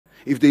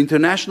If the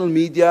international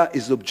media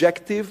is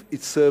objective,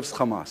 it serves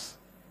Hamas.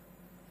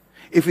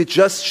 If it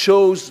just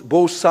shows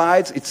both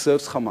sides, it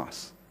serves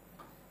Hamas.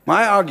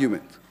 My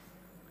argument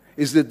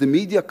is that the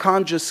media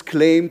can't just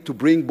claim to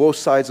bring both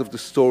sides of the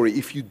story.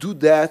 If you do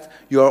that,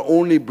 you are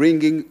only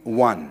bringing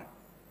one,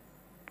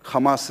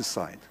 Hamas'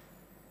 side.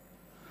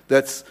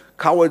 That's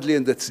cowardly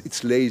and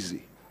it's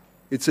lazy.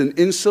 It's an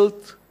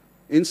insult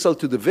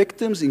to the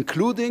victims,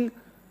 including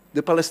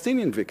the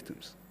Palestinian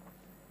victims.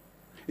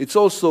 It's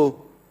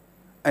also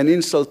an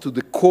insult to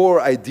the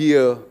core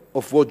idea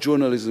of what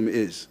journalism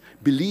is.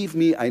 Believe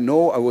me, I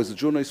know I was a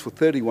journalist for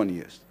 31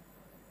 years.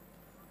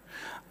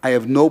 I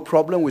have no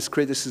problem with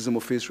criticism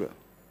of Israel.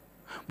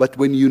 But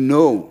when you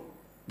know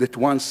that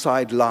one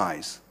side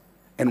lies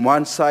and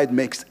one side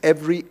makes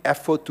every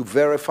effort to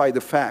verify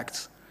the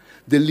facts,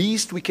 the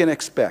least we can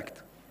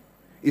expect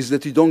is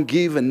that you don't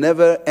give a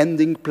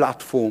never-ending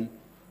platform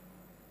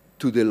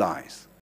to the lies.